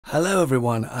Hello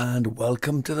everyone and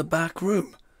welcome to the back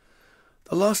room.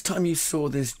 The last time you saw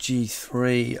this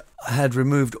G3, I had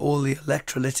removed all the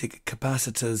electrolytic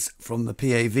capacitors from the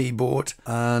PAV board,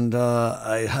 and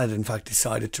I had in fact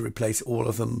decided to replace all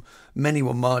of them. Many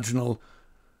were marginal,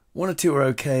 one or two were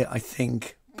okay I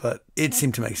think, but it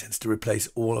seemed to make sense to replace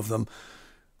all of them.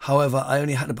 However, I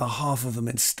only had about half of them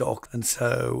in stock, and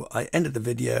so I ended the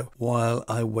video while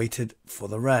I waited for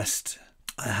the rest.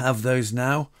 I have those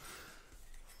now.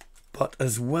 But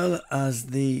as well as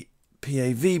the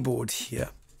PAV board here,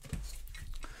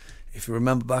 if you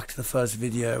remember back to the first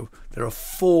video, there are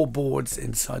 4 boards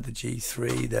inside the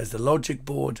G3. There's the logic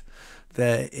board,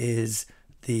 there is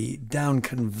the down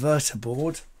converter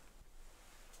board,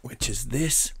 which is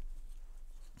this.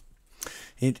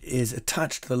 It is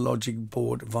attached to the logic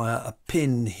board via a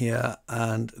pin here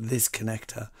and this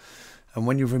connector. And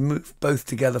when you remove both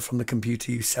together from the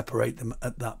computer, you separate them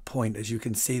at that point. As you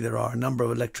can see, there are a number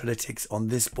of electrolytics on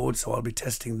this board, so I'll be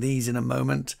testing these in a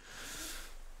moment.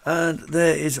 And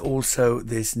there is also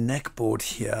this neck board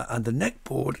here, and the neck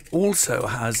board also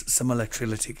has some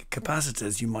electrolytic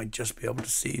capacitors. You might just be able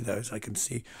to see those. I can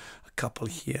see a couple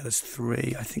here. There's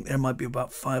 3. I think there might be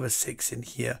about 5 or 6 in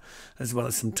here, as well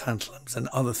as some tantalums and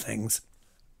other things.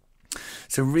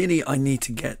 So really, I need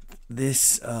to get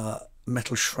this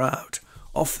metal shroud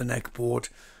off the neck board,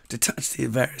 detach the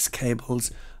various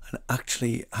cables, and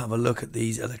actually have a look at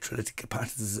these electrolytic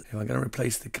capacitors. If I'm going to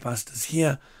replace the capacitors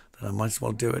here, then I might as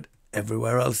well do it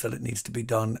everywhere else that it needs to be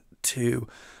done too,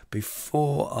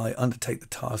 before I undertake the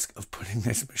task of putting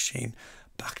this machine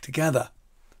back together.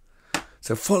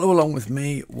 So follow along with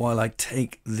me while I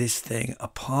take this thing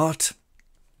apart.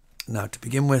 Now, to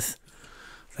begin with,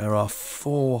 there are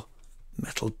 4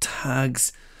 metal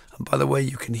tags. And by the way,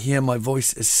 you can hear my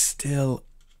voice is still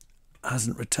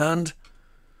hasn't returned.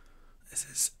 This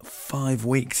is 5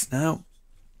 weeks now,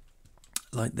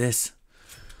 like this.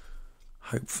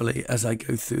 Hopefully, as I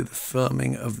go through the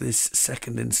filming of this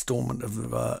second installment of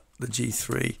the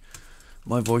G3,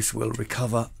 my voice will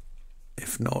recover.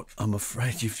 If not, I'm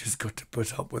afraid you've just got to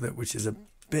put up with it, which is a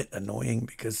bit annoying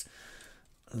because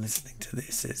listening to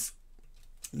this is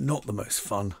not the most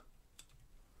fun.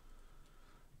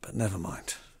 But never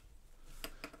mind.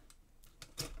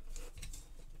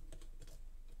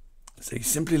 So you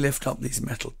simply lift up these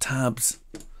metal tabs,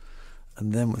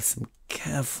 and then with some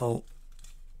careful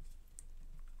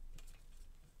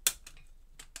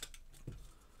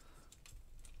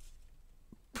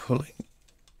pulling,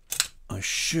 I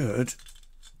should,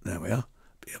 there we are,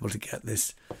 be able to get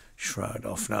this shroud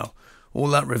off. Now, all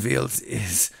that reveals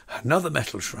is another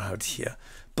metal shroud here,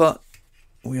 but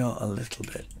we are a little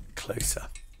bit closer.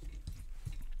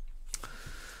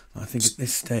 I think at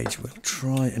this stage we'll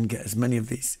try and get as many of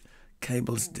these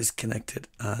cables disconnected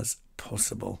as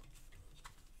possible.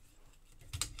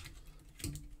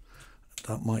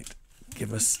 That might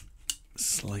give us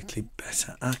slightly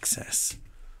better access.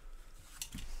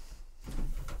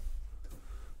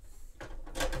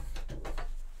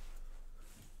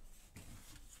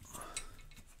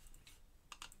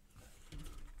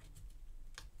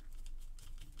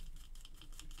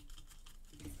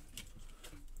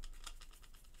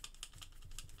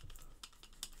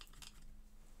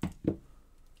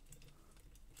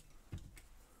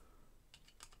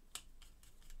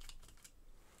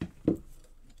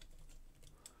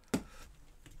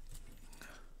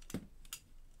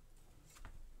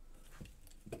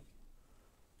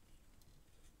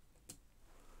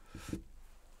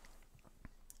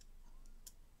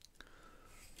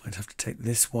 I'd have to take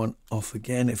this one off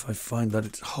again if I find that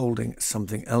it's holding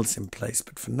something else in place.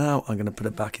 But for now, I'm going to put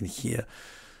it back in here.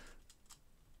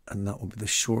 And that will be the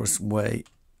surest way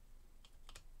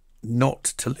not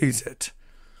to lose it,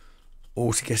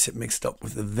 or to get it mixed up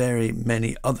with the very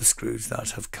many other screws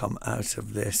that have come out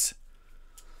of this.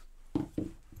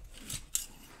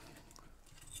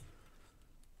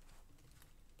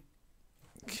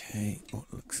 Okay,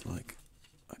 what looks like.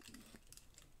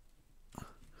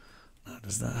 Now,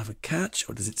 does that have a catch,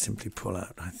 or does it simply pull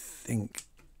out? I think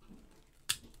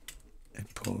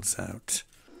it pulls out.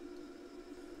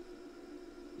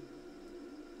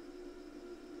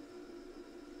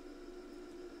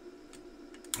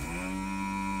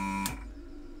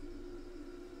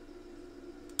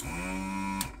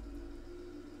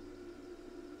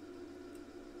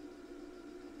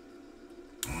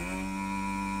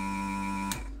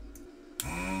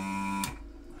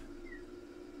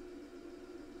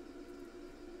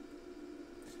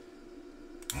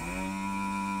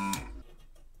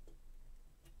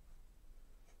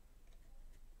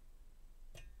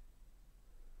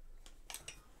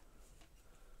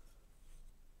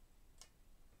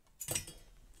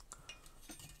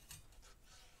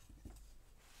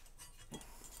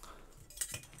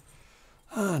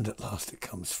 And at last it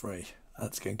comes free.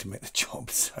 That's going to make the job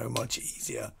so much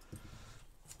easier.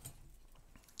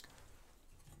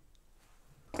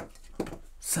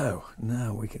 So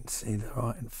now we can see there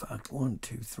are in fact 1,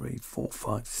 2, 3, 4,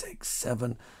 5, 6,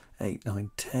 7, 8,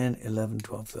 9, 10, 11,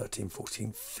 12, 13,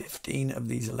 14, 15 of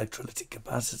these electrolytic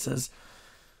capacitors.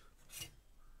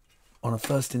 On a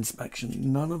first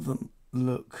inspection, none of them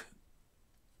look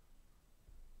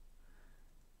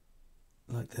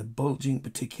like they're bulging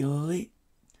particularly.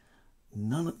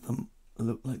 None of them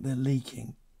look like they're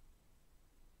leaking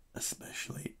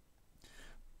especially.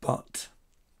 But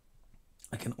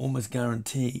I can almost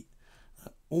guarantee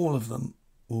that all of them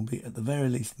will be at the very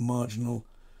least marginal,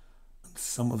 and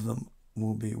some of them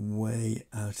will be way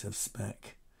out of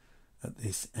spec at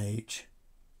this age.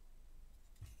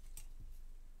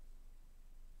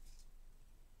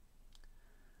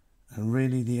 And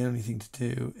really the only thing to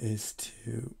do is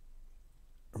to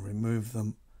remove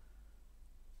them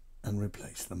and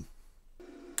replace them.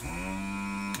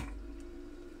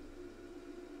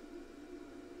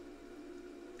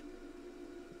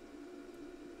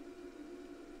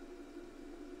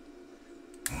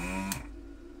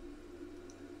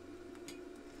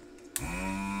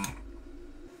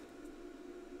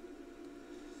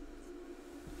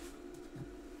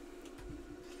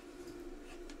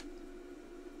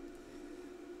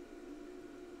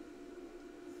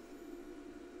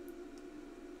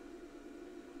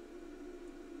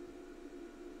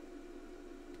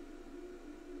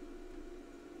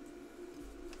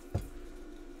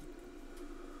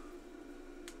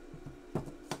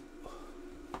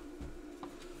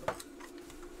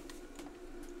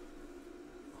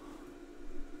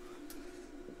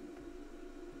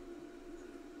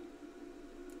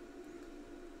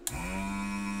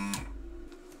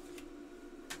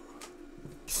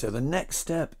 So the next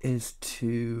step is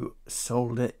to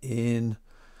solder in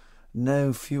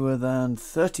no fewer than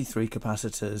 33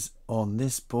 capacitors on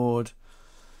this board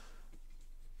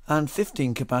and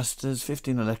 15 capacitors,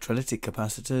 15 electrolytic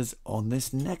capacitors on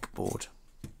this neck board.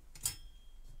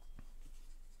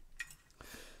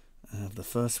 I have the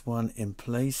first one in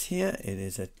place here. It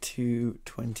is a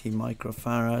 220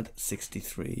 microfarad,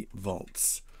 63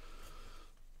 volts.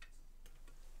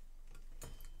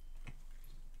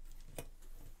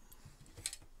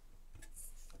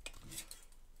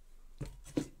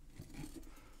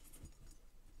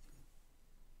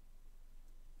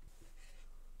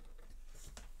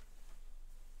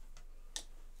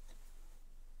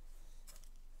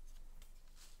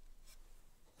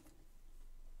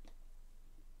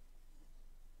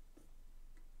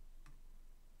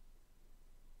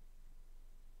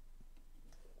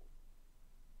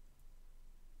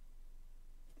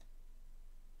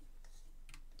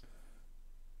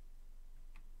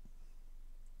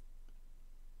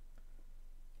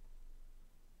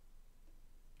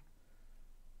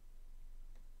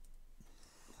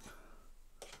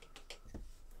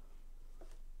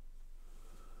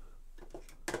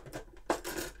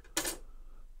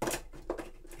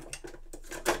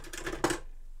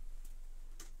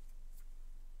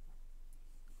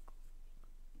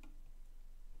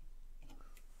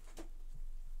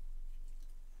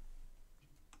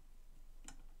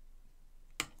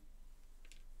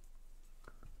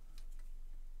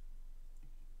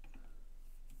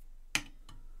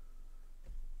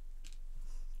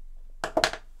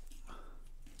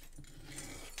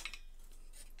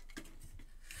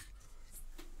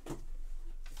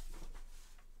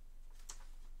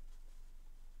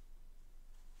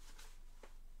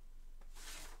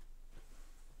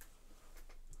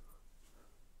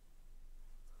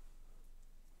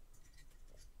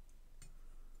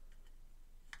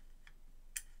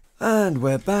 And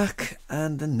we're back,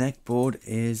 and the neck board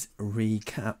is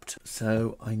recapped.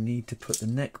 So I need to put the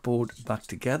neck board back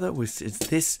together, which is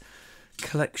this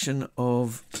collection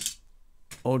of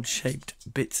odd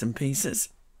shaped bits and pieces.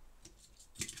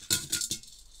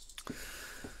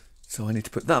 So I need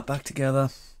to put that back together.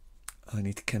 I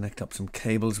need to connect up some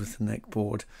cables with the neck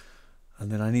board,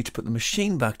 and then I need to put the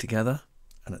machine back together,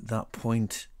 and at that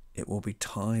point it will be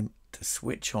time to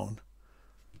switch on.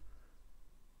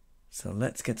 So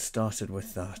let's get started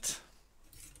with that.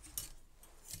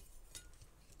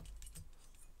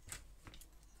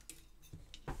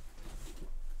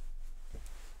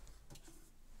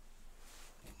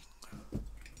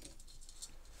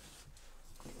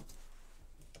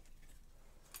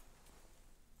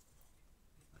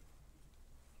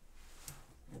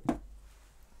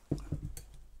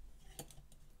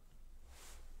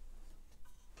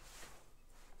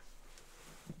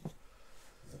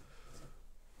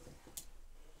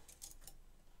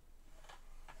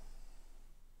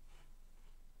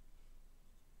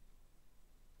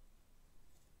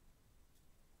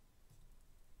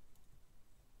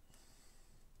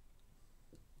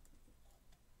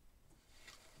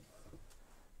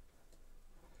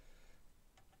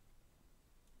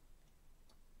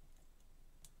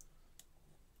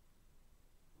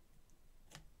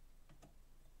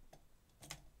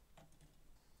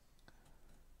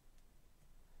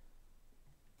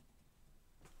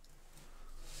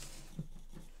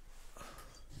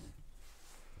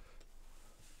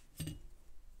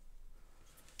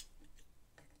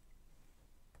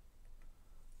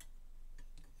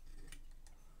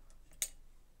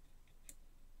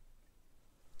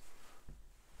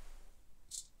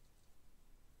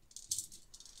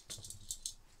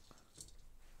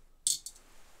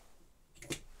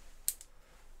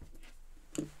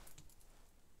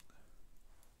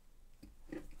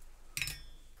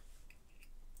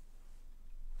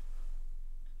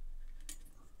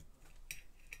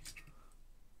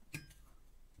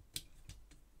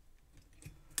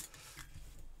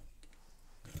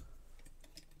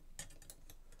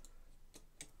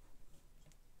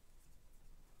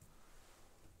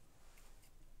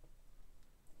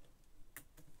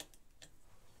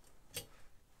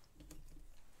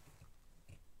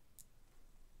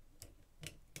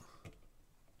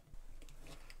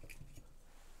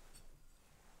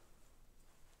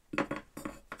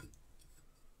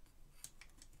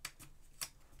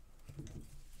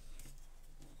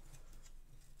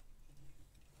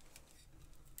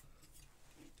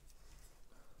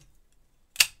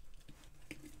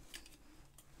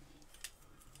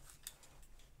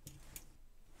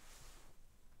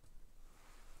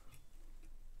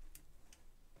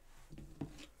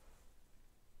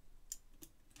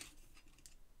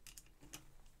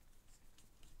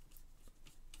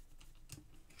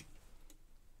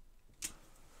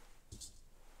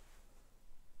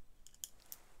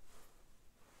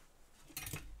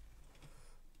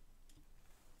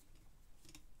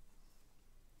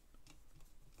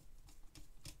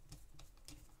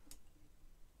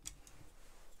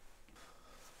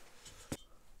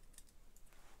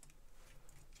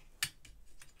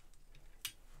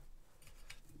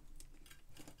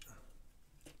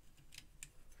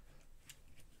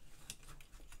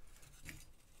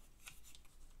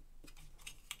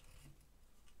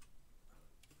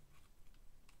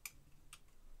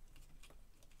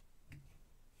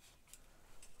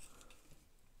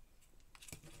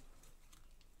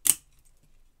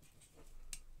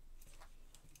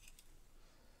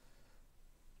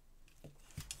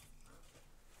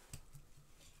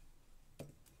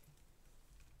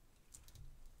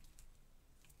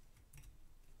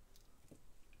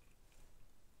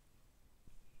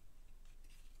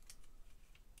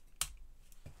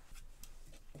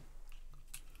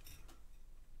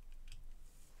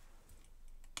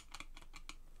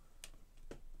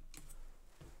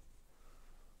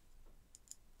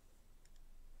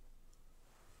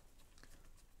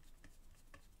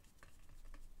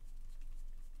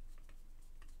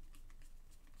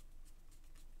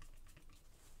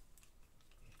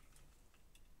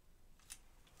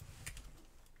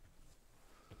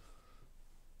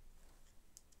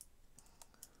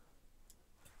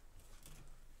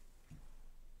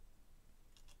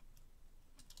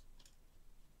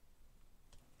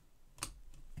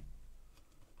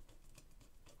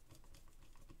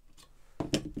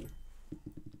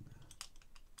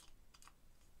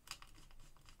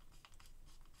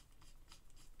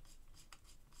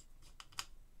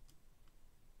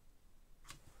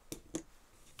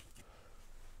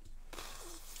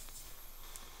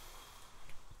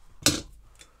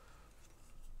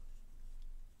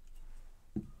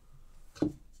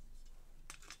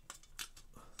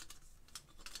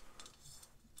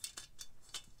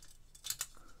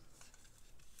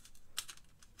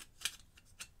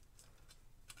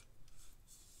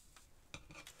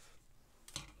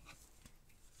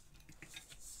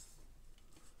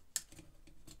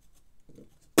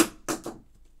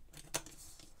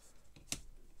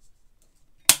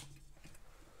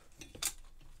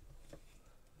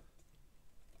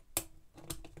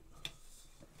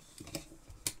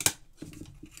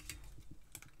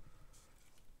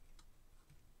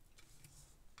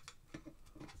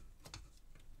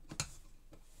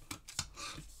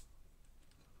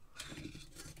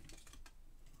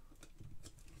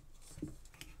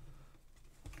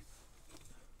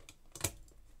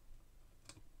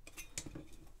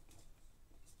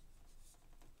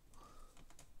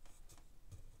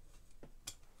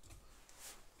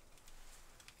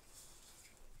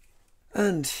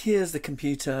 And here's the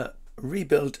computer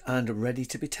rebuilt and ready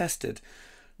to be tested.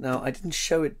 Now, I didn't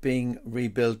show it being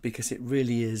rebuilt because it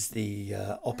really is the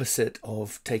opposite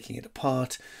of taking it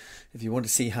apart. If you want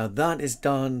to see how that is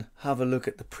done, have a look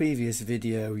at the previous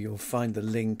video. You'll find the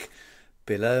link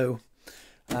below,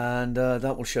 and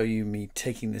that will show you me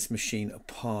taking this machine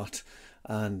apart.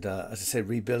 And as I said,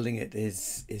 rebuilding it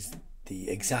is the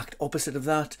exact opposite of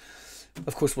that.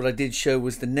 Of course, what I did show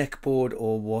was the neck board,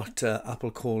 or what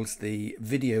Apple calls the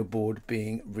video board,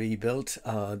 being rebuilt.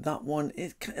 That one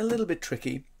is a little bit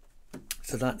tricky,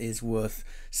 so that is worth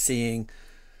seeing.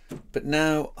 But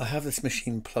now I have this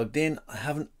machine plugged in. I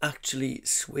haven't actually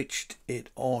switched it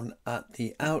on at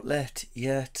the outlet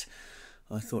yet.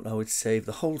 I thought I would save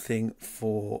the whole thing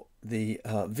for the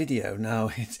video.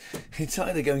 Now it's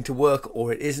either going to work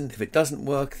or it isn't. If it doesn't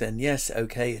work, then yes,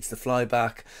 okay, it's the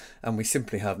flyback and we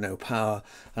simply have no power,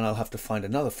 and I'll have to find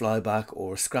another flyback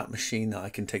or a scrap machine that I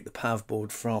can take the PAV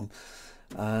board from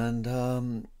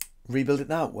and rebuild it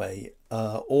that way.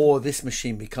 Or this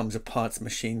machine becomes a parts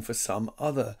machine for some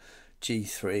other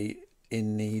G3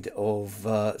 in need of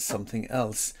something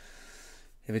else.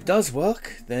 If it does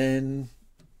work, then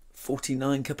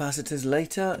 49 capacitors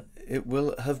later, it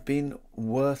will have been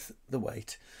worth the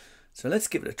wait. So let's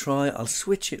give it a try. I'll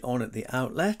switch it on at the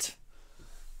outlet.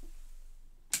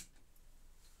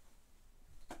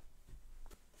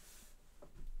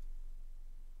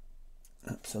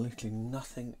 Absolutely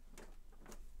nothing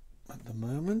at the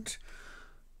moment.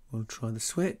 We'll try the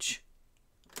switch.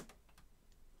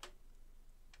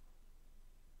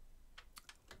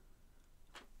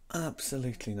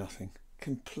 Absolutely nothing.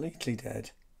 Completely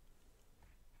dead.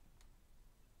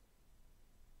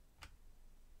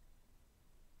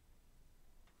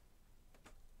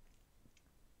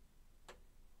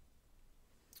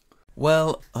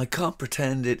 Well, I can't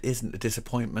pretend it isn't a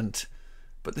disappointment,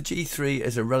 but the G3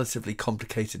 is a relatively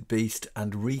complicated beast,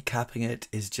 and recapping it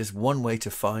is just one way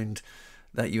to find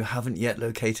that you haven't yet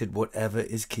located whatever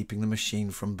is keeping the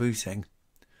machine from booting.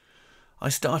 I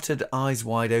started eyes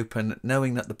wide open,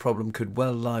 knowing that the problem could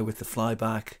well lie with the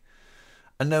flyback,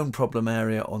 a known problem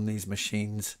area on these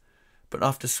machines. But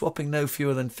after swapping no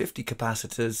fewer than 50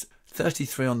 capacitors,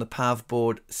 33 on the PAV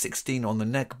board, 16 on the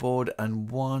neck board and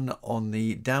 1 on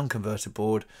the down converter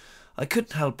board, I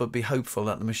couldn't help but be hopeful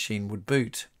that the machine would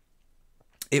boot.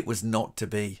 It was not to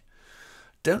be.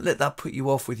 Don't let that put you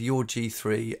off with your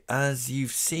G3. As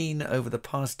you've seen over the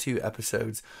past 2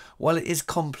 episodes, while it is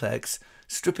complex,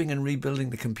 stripping and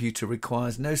rebuilding the computer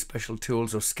requires no special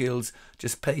tools or skills,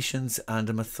 just patience and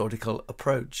a methodical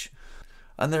approach.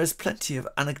 And there is plenty of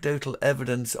anecdotal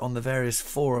evidence on the various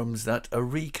forums that a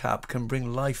recap can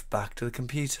bring life back to the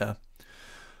computer.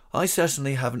 I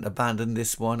certainly haven't abandoned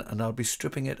this one, and I'll be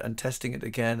stripping it and testing it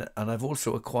again, and I've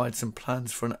also acquired some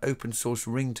plans for an open source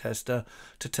ring tester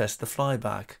to test the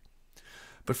flyback.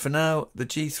 But for now, the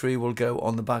G3 will go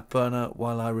on the back burner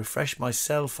while I refresh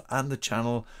myself and the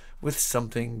channel with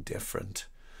something different.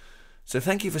 So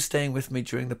thank you for staying with me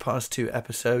during the past 2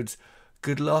 episodes.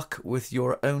 Good luck with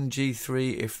your own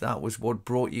G3 if that was what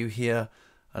brought you here,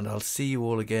 and I'll see you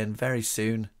all again very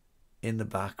soon in the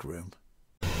back room.